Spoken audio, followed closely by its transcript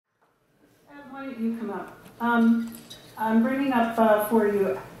don't you come up? I'm bringing up for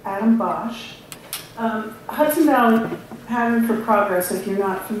you Adam Bosch. Hudson Valley Pattern for Progress, if you're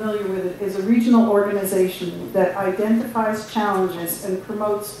not familiar with it, is a regional organization that identifies challenges and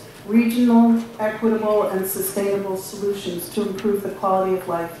promotes regional, equitable, and sustainable solutions to improve the quality of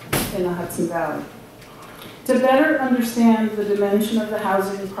life in the Hudson Valley. To better understand the dimension of the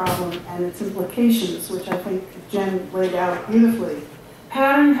housing problem and its implications, which I think Jen laid out beautifully,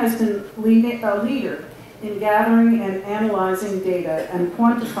 Pattern has been a leader in gathering and analyzing data and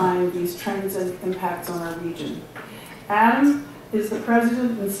quantifying these trends and impacts on our region. Adam is the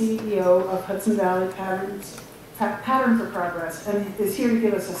president and CEO of Hudson Valley Pattern for Progress, and is here to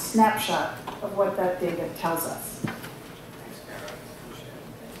give us a snapshot of what that data tells us.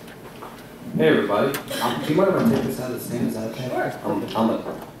 Hey everybody, do you mind if I take this out of the stand? Is that okay?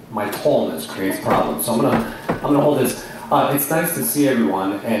 Sure. My tallness creates problems, so I'm gonna hold this. It's nice to see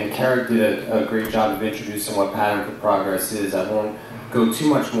everyone, and Kara did a great job of introducing what Pattern for Progress is. I won't go too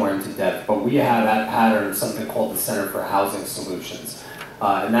much more into depth, but we have at Pattern something called the Center for Housing Solutions.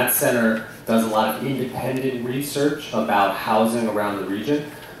 And that center does a lot of independent research about housing around the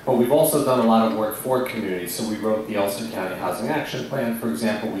region, but we've also done a lot of work for communities. So we wrote the Ulster County Housing Action Plan, for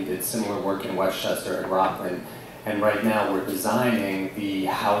example. We did similar work in Westchester and Rockland, and right now we're designing the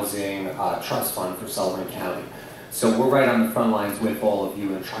Housing Trust Fund for Sullivan County. So we're right on the front lines with all of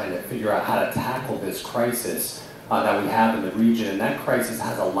you and trying to figure out how to tackle this crisis that we have in the region. And that crisis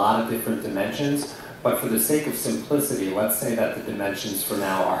has a lot of different dimensions, but for the sake of simplicity, let's say that the dimensions for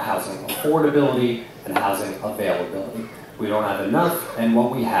now are housing affordability and housing availability. We don't have enough, and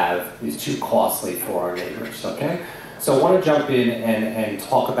what we have is too costly for our neighbors, okay? So I want to jump in and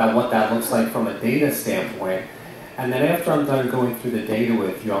talk about what that looks like from a data standpoint. And then after I'm done going through the data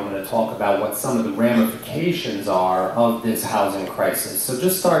with you, I'm going to talk about what some of the ramifications are of this housing crisis. So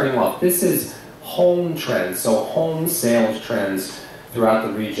just starting off, this is home trends, so home sales trends throughout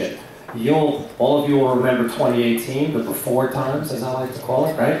the region. All of you will remember 2018, the before times, as I like to call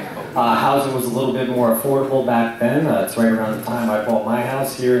it, right? Housing was a little bit more affordable back then. It's right around the time I bought my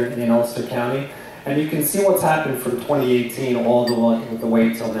house here in Ulster County. And you can see what's happened from 2018 all the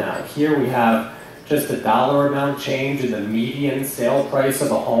way till now. Here we have just a dollar amount change in the median sale price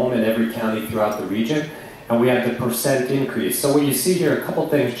of a home in every county throughout the region. And we have the percent increase. So what you see here, a couple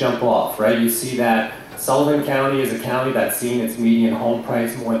things jump off, right? You see that Sullivan County is a county that's seen its median home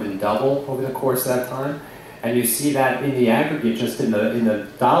price more than double over the course of that time. And you see that in the aggregate, just in the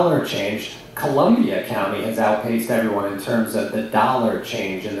dollar change, Columbia County has outpaced everyone in terms of the dollar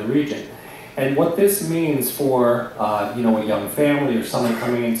change in the region. And what this means for a young family or someone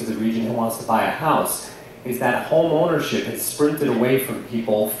coming into the region who wants to buy a house is that home ownership has sprinted away from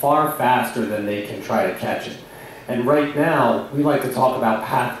people far faster than they can try to catch it. And right now, we like to talk about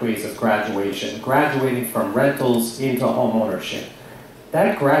pathways of graduation, graduating from rentals into home ownership.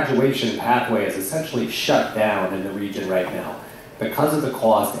 That graduation pathway is essentially shut down in the region right now because of the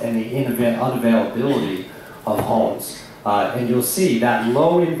cost and the unavailability of homes. And you'll see that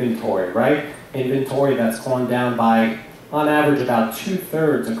low inventory, right? Inventory that's gone down by, on average, about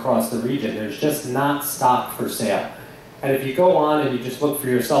 2/3 across the region. There's just not stock for sale. And if you go on and you just look for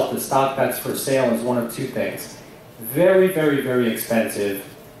yourself, the stock that's for sale is one of two things. Very, very, very expensive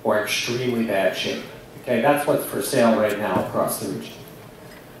or extremely bad shape. Okay, that's what's for sale right now across the region.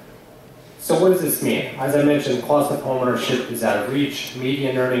 So what does this mean? As I mentioned, cost of homeownership is out of reach.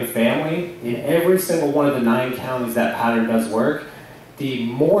 Median earning family, in every single one of the 9 counties that Pattern does work, the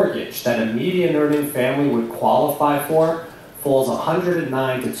mortgage that a median earning family would qualify for falls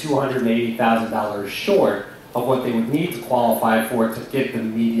 $109,000 to $280,000 short of what they would need to qualify for to get the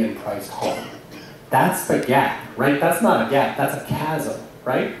median priced home. That's the gap, right? That's not a gap, that's a chasm,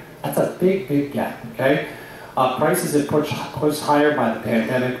 right? That's a big, big gap, okay? Prices have pushed higher by the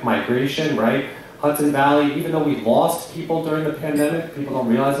pandemic, migration, right? Hudson Valley, even though we lost people during the pandemic, people don't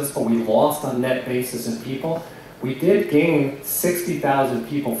realize this, but we lost on net basis in people. We did gain 60,000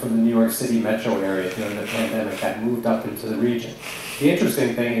 people from the New York City metro area during the pandemic that moved up into the region. The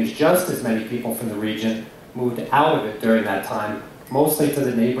interesting thing is just as many people from the region moved out of it during that time, mostly to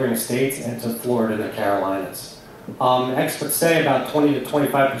the neighboring states and to Florida and the Carolinas. Experts say about 20 to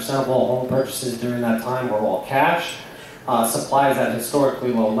 25% of all home purchases during that time were all cash. Supply is at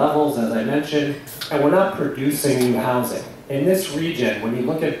historically low levels, as I mentioned, and we're not producing new housing. In this region, when you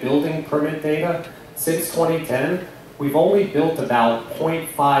look at building permit data, since 2010, we've only built about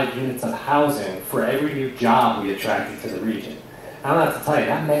 0.5 units of housing for every new job we attracted to the region. I don't have to tell you,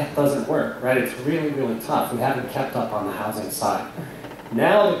 that math doesn't work, right? It's really, really tough. We haven't kept up on the housing side.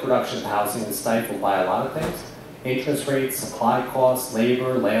 Now the production of housing is stifled by a lot of things. Interest rates, supply costs,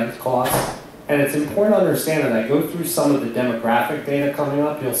 labor, land costs, And it's important to understand that I go through some of the demographic data coming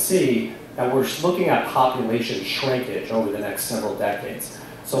up, you'll see that we're looking at population shrinkage over the next several decades.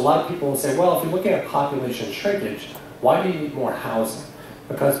 So a lot of people will say, well, if you're looking at population shrinkage, why do you need more housing?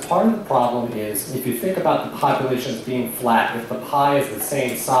 Because part of the problem is, if you think about the population as being flat, if the pie is the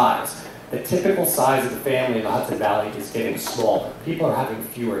same size, the typical size of the family in the Hudson Valley is getting smaller. People are having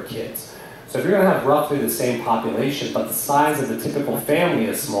fewer kids. So if you're going to have roughly the same population, but the size of the typical family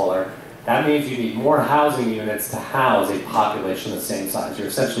is smaller, that means you need more housing units to house a population the same size. You're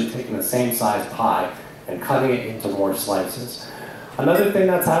essentially taking the same size pie and cutting it into more slices. Another thing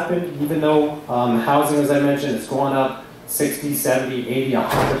that's happened, even though housing, as I mentioned, has gone up 60, 70, 80,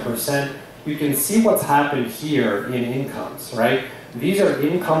 100%, you can see what's happened here in incomes, right? These are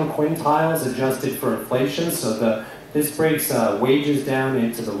income quintiles adjusted for inflation, so this breaks wages down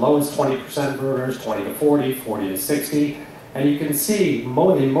into the lowest 20% earners, 20 to 40, 40 to 60, and you can see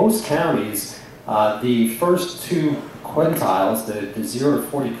in most counties, the first two quintiles, the 0 to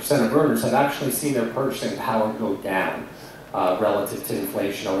 40% of earners, have actually seen their purchasing power go down relative to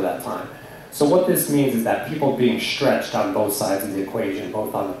inflation over that time. So what this means is that people are being stretched on both sides of the equation,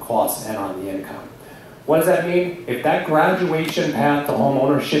 both on the cost and on the income. What does that mean? If that graduation path to home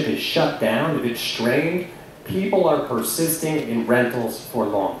ownership is shut down, if it's strained, people are persisting in rentals for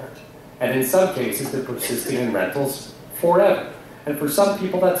longer. And in some cases, they're persisting in rentals forever. And for some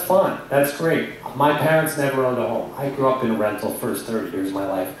people, that's fine. That's great. My parents never owned a home. I grew up in a rental first 30 years of my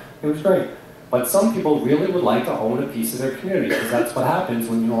life. It was great. But some people really would like to own a piece of their community, because that's what happens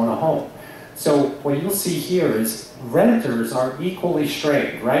when you own a home. So what you'll see here is renters are equally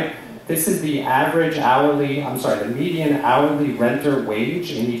strained, right? This is the average the median hourly renter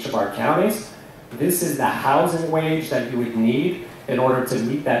wage in each of our counties. This is the housing wage that you would need in order to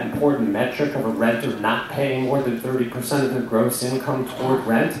meet that important metric of a renter not paying more than 30% of their gross income toward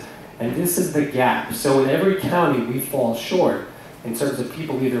rent. And this is the gap. So in every county, we fall short in terms of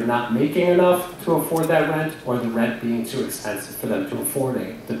people either not making enough to afford that rent, or the rent being too expensive for them to afford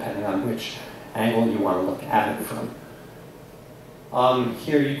it, depending on which angle you want to look at it from.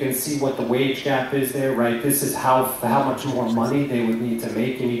 Here you can see what the wage gap is there, right? This is how much more money they would need to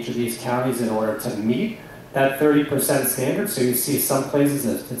make in each of these counties in order to meet that 30% standard. So you see some places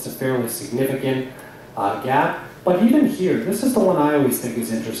it's a fairly significant gap. But even here, this is the one I always think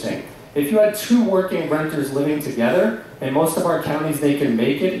is interesting. If you had two working renters living together, in most of our counties they can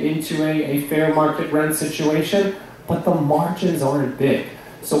make it into a fair market rent situation, but the margins aren't big.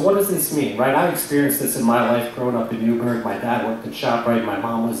 So what does this mean, right? I experienced this in my life growing up in Newburgh. My dad worked in ShopRite, my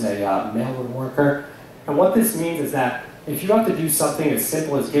mom was a mail-in worker. And what this means is that if you have to do something as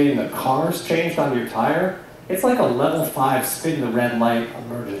simple as getting the cars changed on your tire, it's like a level 5 spin the red light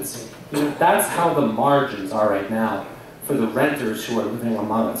emergency. You know, that's how the margins are right now for the renters who are living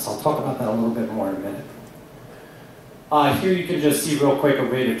among us. I'll talk about that a little bit more in a minute. Here you can just see real quick a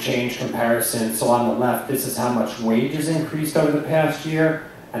rate of change comparison. So on the left, this is how much wages increased over the past year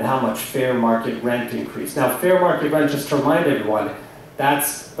and how much fair market rent increased. Now, fair market rent, just to remind everyone,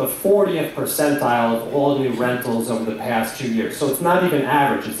 that's the 40th percentile of all new rentals over the past 2 years. So it's not even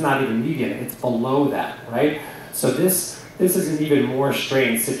average, it's not even median, it's below that, right? So this is an even more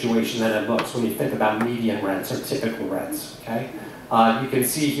strained situation than it looks when you think about median rents or typical rents, okay? You can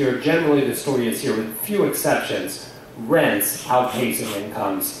see here, generally the story is here, with few exceptions, rents outpacing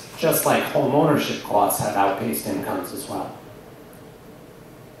incomes, just like home ownership costs have outpaced incomes as well.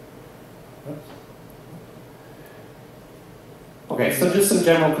 Okay, so just some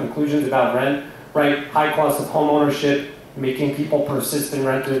general conclusions about rent, right? High cost of home ownership, making people persist in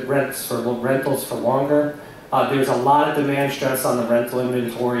rentals for longer. There's a lot of demand stress on the rental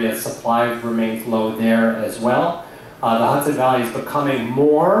inventory as supply remains low there as well. The Hudson Valley is becoming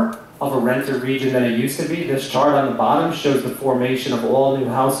more of a renter region than it used to be. This chart on the bottom shows the formation of all new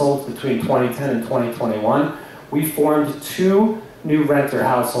households between 2010 and 2021. We formed 2 new renter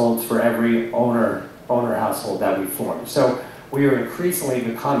households for every owner household that we formed. So we are increasingly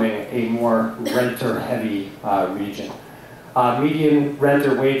becoming a more renter-heavy region. Median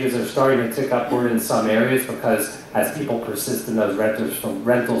renter wages are starting to tick upward in some areas because as people persist in those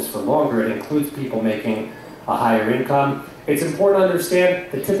rentals for longer, it includes people making a higher income. It's important to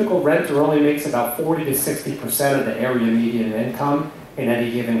understand the typical renter only makes about 40 to 60% of the area median income in any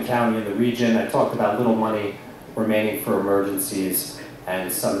given county in the region. I talked about little money remaining for emergencies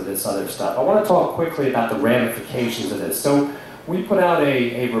and some of this other stuff. I want to talk quickly about the ramifications of this. So we put out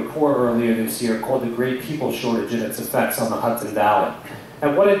a report earlier this year called The Great People Shortage and Its Effects on the Hudson Valley.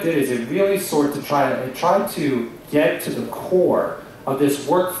 And what it did is it really tried to get to the core of this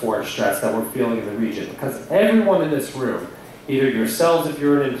workforce stress that we're feeling in the region. Because everyone in this room either yourselves if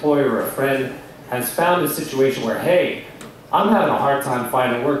you're an employer or a friend, has found a situation where, hey, I'm having a hard time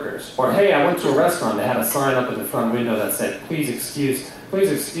finding workers. Or, hey, I went to a restaurant, they had a sign up in the front window that said, please excuse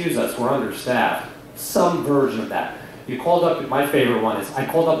us, we're understaffed. Some version of that. You called up, my favorite one is, I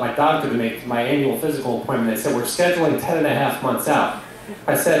called up my doctor to make my annual physical appointment. They said, we're scheduling 10.5 months out.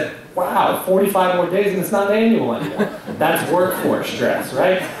 I said, wow, 45 more days and it's not annual anymore. That's workforce stress,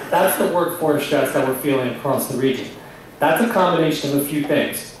 right? That's the workforce stress that we're feeling across the region. That's a combination of a few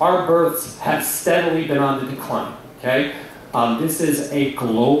things. Our births have steadily been on the decline, okay? This is a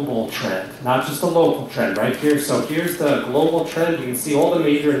global trend, not just a local trend right here. So here's the global trend. You can see all the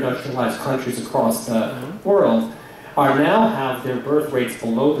major industrialized countries across the world are now have their birth rates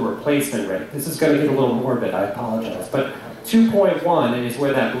below the replacement rate. This is going to get a little morbid, I apologize. But 2.1 is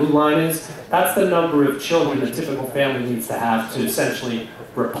where that blue line is. That's the number of children a typical family needs to have to essentially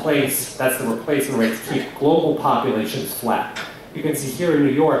replace, that's the replacement rate to keep global populations flat. You can see here in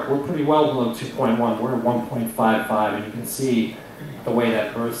New York, we're pretty well below 2.1. We're at 1.55, and you can see the way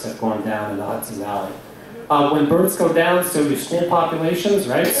that births have gone down in the Hudson Valley. When births go down, so do school populations,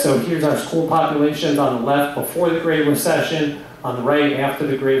 right? So here's our school populations on the left before the Great Recession, on the right after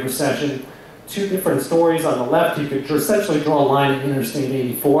the Great Recession. Two different stories. On the left, you could essentially draw a line at Interstate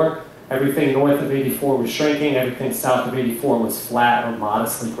 84. Everything north of 84 was shrinking. Everything south of 84 was flat or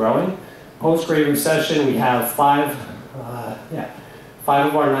modestly growing. Post-Great Recession, we have five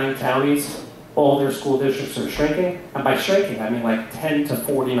of our 9 counties, all their school districts are shrinking. And by shrinking, I mean like 10 to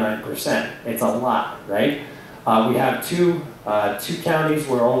 49%. It's a lot, right? We have two counties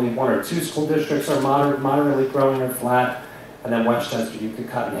where only 1 or 2 school districts are moderately growing or flat. And then Westchester, you could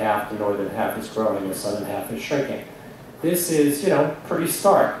cut in half. The northern half is growing, the southern half is shrinking. This is, pretty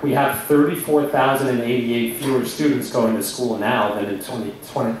stark. We have 34,088 fewer students going to school now than in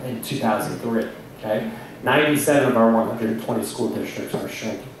 2003, okay? 97 of our 120 school districts are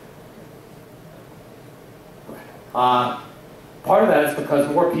shrinking. Part of that is because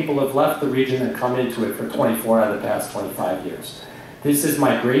more people have left the region than come into it for 24 out of the past 25 years. This is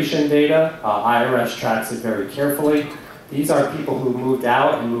migration data. IRS tracks it very carefully. These are people who moved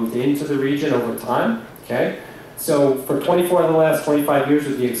out and moved into the region over time, okay? So for 24 of the last 25 years,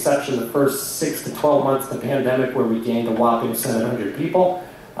 with the exception of the first 6 to 12 months of the pandemic where we gained a whopping 700 people,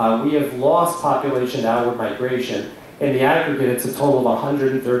 we have lost population to outward migration. In the aggregate, it's a total of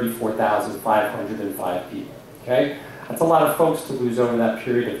 134,505 people, okay? That's a lot of folks to lose over that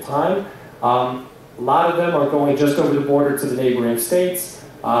period of time. A lot of them are going just over the border to the neighboring states.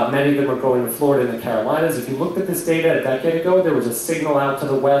 Many of them are going to Florida and the Carolinas. If you looked at this data a decade ago, there was a signal out to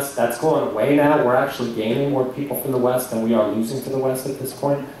the west. That's going away now. We're actually gaining more people from the west than we are losing to the west at this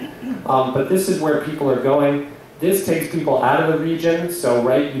point. But this is where people are going. This takes people out of the region. So,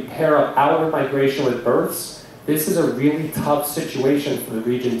 right, you pair up outward migration with births. This is a really tough situation for the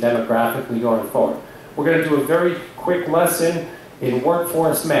region demographically going forward. We're going to do a very quick lesson in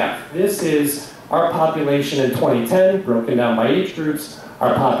workforce math. This is our population in 2010, broken down by age groups.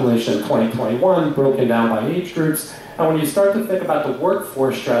 Our population in 2021, broken down by age groups. And when you start to think about the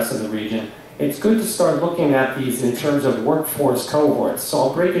workforce stress in the region, it's good to start looking at these in terms of workforce cohorts. So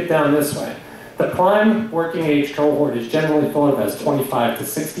I'll break it down this way. The prime working age cohort is generally thought of as 25 to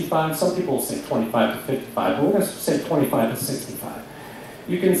 65. Some people will say 25 to 55, but we're going to say 25 to 65.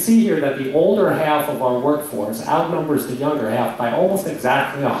 You can see here that the older half of our workforce outnumbers the younger half by almost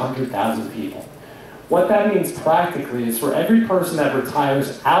exactly 100,000 people. What that means practically is for every person that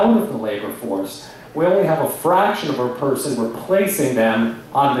retires out of the labor force, we only have a fraction of a person replacing them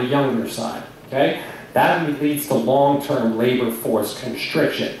on the younger side, okay? That leads to long-term labor force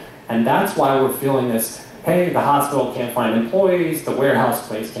constriction. And that's why we're feeling this, hey, the hospital can't find employees, the warehouse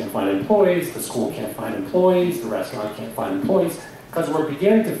place can't find employees, the school can't find employees, the restaurant can't find employees, because we're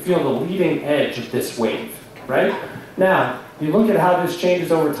beginning to feel the leading edge of this wave, right? Now, you look at how this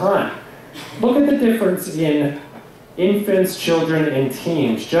changes over time. Look at the difference in infants, children, and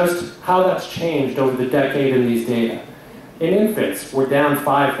teens, just how that's changed over the decade in these data. In infants, we're down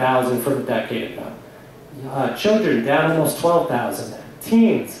 5,000 from a decade ago. Children, down almost 12,000.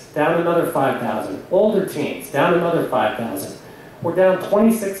 Teens, down another 5,000. Older teens, down another 5,000. We're down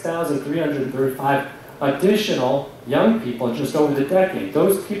 26,335 additional young people just over the decade.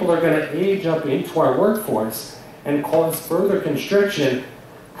 Those people are going to age up into our workforce and cause further constriction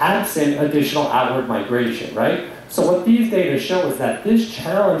absent additional outward migration, right? So what these data show is that this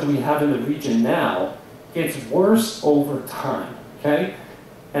challenge we have in the region now gets worse over time, okay?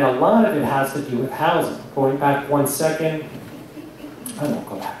 And a lot of it has to do with housing. Going back 1 second, I won't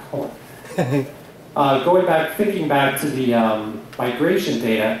go back, hold on. Thinking back to the migration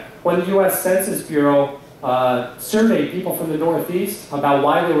data, when the US Census Bureau surveyed people from the Northeast about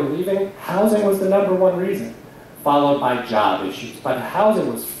why they were leaving. Housing was the #1 reason, followed by job issues. But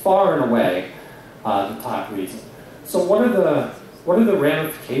housing was far and away the top reason. So what are the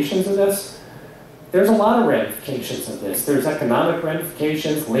ramifications of this? There's a lot of ramifications of this. There's economic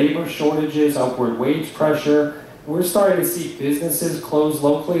ramifications, labor shortages, upward wage pressure. We're starting to see businesses close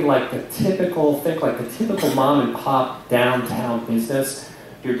locally, like the typical mom and pop downtown business,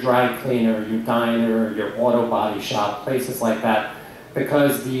 your dry cleaner, your diner, your auto body shop, places like that,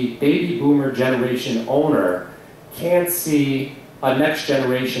 because the baby boomer generation owner can't see a next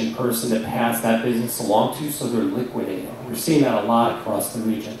generation person to pass that business along to, so they're liquidating. We're seeing that a lot across the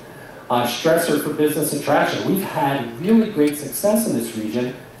region. Stressor for business attraction. We've had really great success in this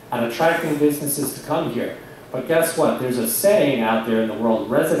region at attracting businesses to come here. But guess what? There's a saying out there in the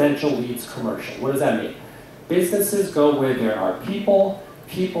world, residential leads commercial. What does that mean? Businesses go where there are people,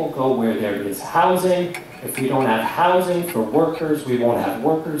 people go where there is housing. If we don't have housing for workers, we won't have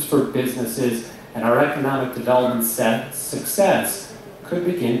workers for businesses, and our economic development success could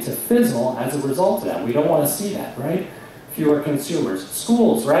begin to fizzle as a result of that. We don't want to see that, right? Fewer consumers.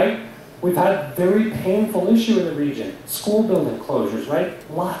 Schools, right? We've had very painful issue in the region. School building closures, right?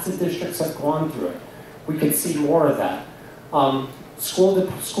 Lots of districts have gone through it. We could see more of that.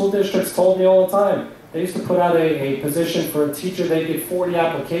 School districts told me all the time, they used to put out a position for a teacher, they get 40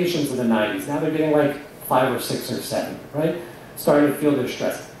 applications in the 90s. Now they're getting like 5 or 6 or 7, right? Starting to feel their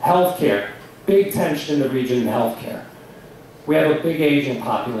stress. Healthcare, big tension in the region in healthcare. We have a big aging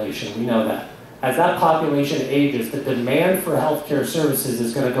population, we know that. As that population ages, the demand for healthcare services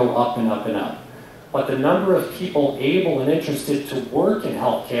is going to go up and up and up. But the number of people able and interested to work in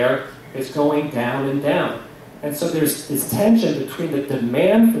healthcare is going down and down. And so there's this tension between the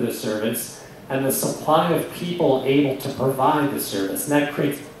demand for the service and the supply of people able to provide the service. And that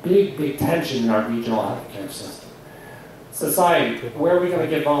creates big, big tension in our regional healthcare system. Society, where are we going to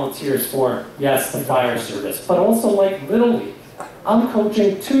get volunteers for? Yes, the fire service, but also like Little League. I'm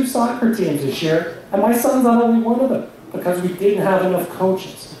coaching 2 soccer teams this year, and my son's not only one of them, because we didn't have enough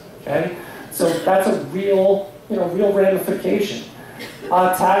coaches, okay? So that's a real ramification.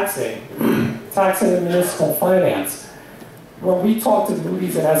 Taxing and municipal finance. When we talk to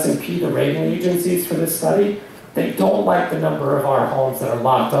Moody's and S&P, the rating agencies for this study, they don't like the number of our homes that are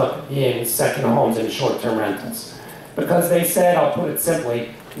locked up in second homes and short-term rentals. Because they said, I'll put it simply,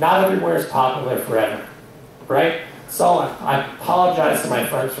 not everywhere is popular forever, right? So I apologize to my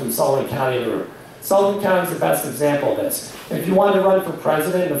friends from Sullivan County in the room. Sullivan County is the best example of this. If you wanted to run for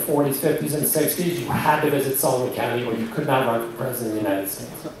president in the 40s, 50s, and 60s, you had to visit Sullivan County, or you could not run for president of the United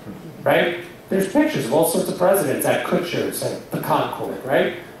States, right? There's pictures of all sorts of presidents at Kutcher's and the Concord,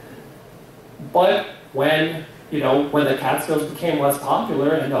 right? But when the Catskills became less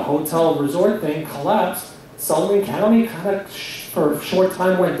popular and the hotel resort thing collapsed, Sullivan County kind of, for a short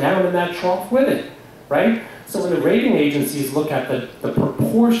time, went down in that trough with it, right? So when the rating agencies look at the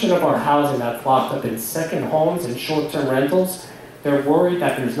proportion of our housing that's locked up in second homes and short-term rentals, they're worried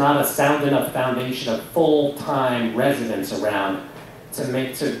that there's not a sound enough foundation of full-time residents around to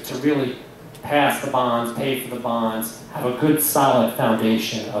really pass the bonds, pay for the bonds, have a good solid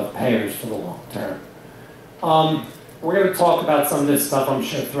foundation of payers for the long term. We're going to talk about some of this stuff, I'm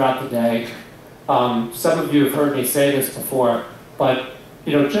sure, throughout the day. Some of you have heard me say this before, but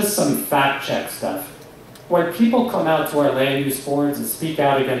just some fact check stuff. When people come out to our land use boards and speak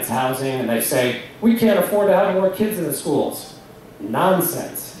out against housing and they say, we can't afford to have more kids in the schools.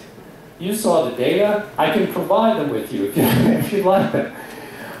 Nonsense. You saw the data. I can provide them with you if you'd like them.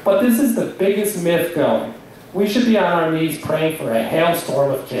 But this is the biggest myth going. We should be on our knees praying for a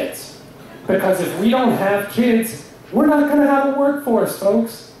hailstorm of kids. Because if we don't have kids, we're not going to have a workforce,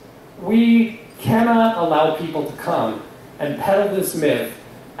 folks. We cannot allow people to come and peddle this myth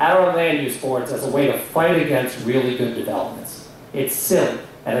at our land use boards as a way to fight against really good developments. It's silly,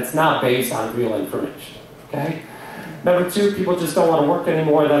 and it's not based on real information, okay? Number 2, people just don't want to work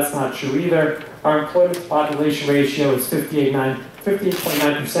anymore. That's not true either. Our employment to population ratio is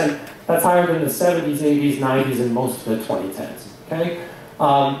 58.9%. That's higher than the 70s, 80s, 90s, and most of the 2010s, okay?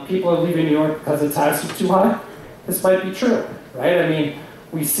 People are leaving New York because the taxes are too high. This might be true, right? I mean,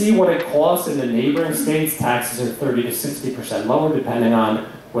 we see what it costs in the neighboring states. Taxes are 30 to 60% lower, depending on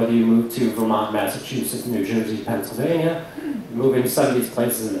whether you move to Vermont, Massachusetts, New Jersey, Pennsylvania. You move into some of these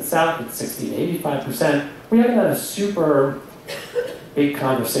places in the South, it's 60 to 85%. We haven't had a super big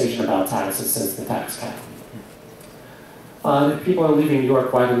conversation about taxes since the tax cap. If people are leaving New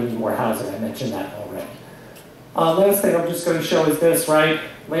York, why do we need more housing? I mentioned that already. Last thing I'm just going to show is this, right?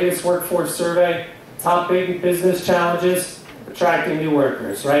 Latest workforce survey, top big business challenges. attracting new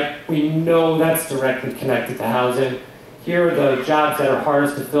workers, right? We know that's directly connected to housing. Here are the jobs that are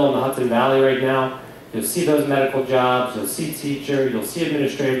hardest to fill in the Hudson Valley right now. You'll see those medical jobs, you'll see teacher, you'll see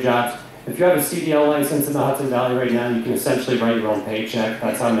administrative jobs. If you have a CDL license in the Hudson Valley right now, you can essentially write your own paycheck.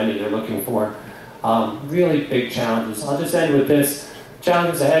 That's how many they're looking for. Really big challenges. I'll just end with this.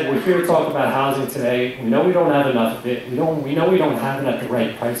 Challenges ahead. We're here to talk about housing today. We know we don't have enough of it. We know we don't have it at the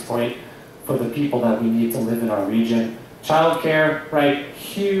right price point for the people that we need to live in our region. Childcare, right?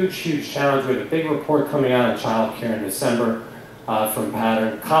 Huge, huge challenge. We have a big report coming out on childcare in December from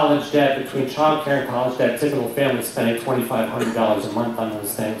Pattern. College debt, between childcare and college debt, typical families spending $2,500 a month on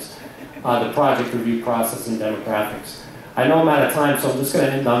those things. The project review process and demographics. I know I'm out of time, so I'm just going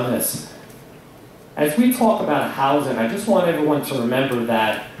to end on this. As we talk about housing, I just want everyone to remember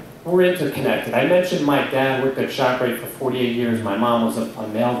that we're interconnected. I mentioned my dad worked at ShopRite for 48 years. My mom was a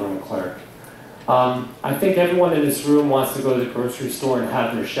mailroom clerk. I think everyone in this room wants to go to the grocery store and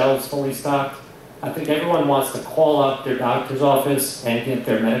have their shelves fully stocked. I think everyone wants to call up their doctor's office and get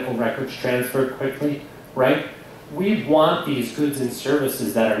their medical records transferred quickly, right? We want these goods and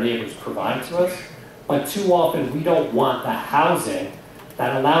services that our neighbors provide to us, but too often we don't want the housing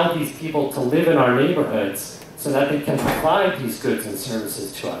that allow these people to live in our neighborhoods so that they can provide these goods and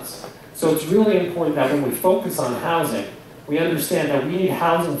services to us. So it's really important that when we focus on housing, we understand that we need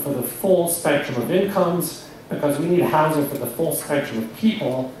housing for the full spectrum of incomes, because we need housing for the full spectrum of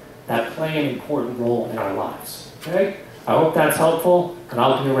people that play an important role in our lives. Okay? I hope that's helpful, and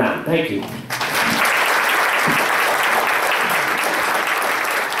I'll be around. Thank you.